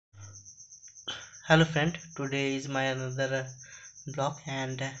Hello friend, today is my another blog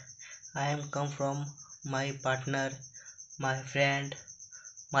and I am come from my partner, my friend,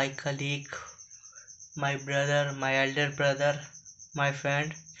 my colleague, my brother, my elder brother, my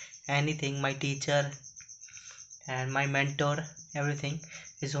friend, anything, my teacher and my mentor, everything.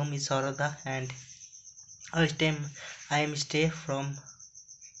 His home is Saurabh and I am stay from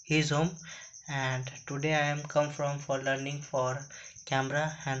his home and today I am come from for learning for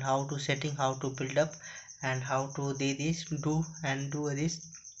camera and how to setting, how to build up and how to do this and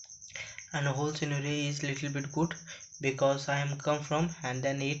the whole scenery is little bit good because I am come from and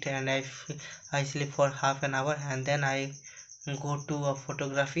then eat and I sleep for half an hour and then I go to a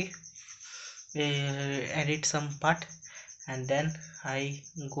photography, edit some part and then I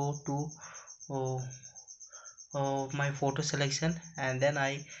go to uh, my photo selection and then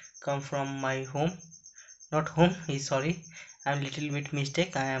I come from my home, not home is sorry, I'm little bit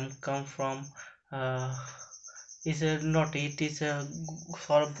mistake, I am come from uh, is a not it is a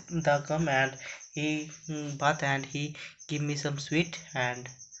for the come and he bath and he give me some sweet and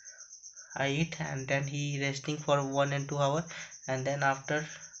I eat and then he resting for 1 and 2 hour and then after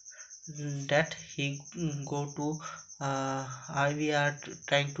that he go to we are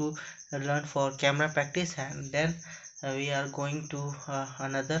trying to learn for camera practice and then we are going to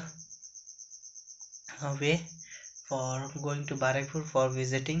another way for going to Barakpur for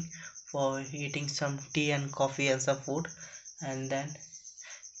visiting, for eating some tea and coffee and some food and then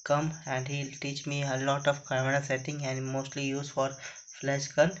come and he'll teach me a lot of camera setting and mostly used for flash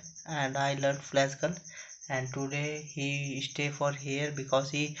gun and I learned flash gun and today he stay for here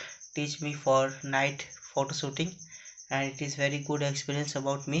because he teach me for night photo shooting and it is very good experience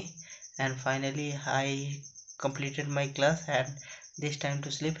about me and finally I completed my class and this time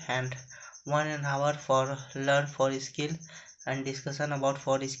to sleep and 1 hour for learn for skill and discussion about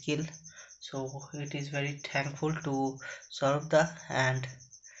for skill, so it is very thankful to serve the and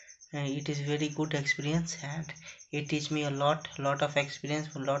it is very good experience and it teach me a lot of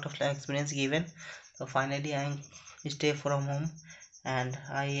experience, a lot of experience given. So finally I stay from home and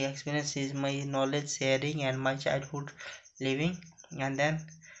I experience is my knowledge sharing and my childhood living and then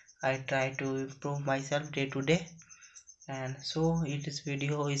I try to improve myself day to day and so it is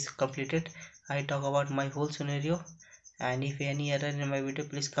video is completed. I talk about my whole scenario and if any error in my video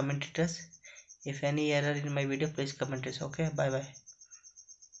please comment it us. If any error in my video please comment it. Okay, bye bye.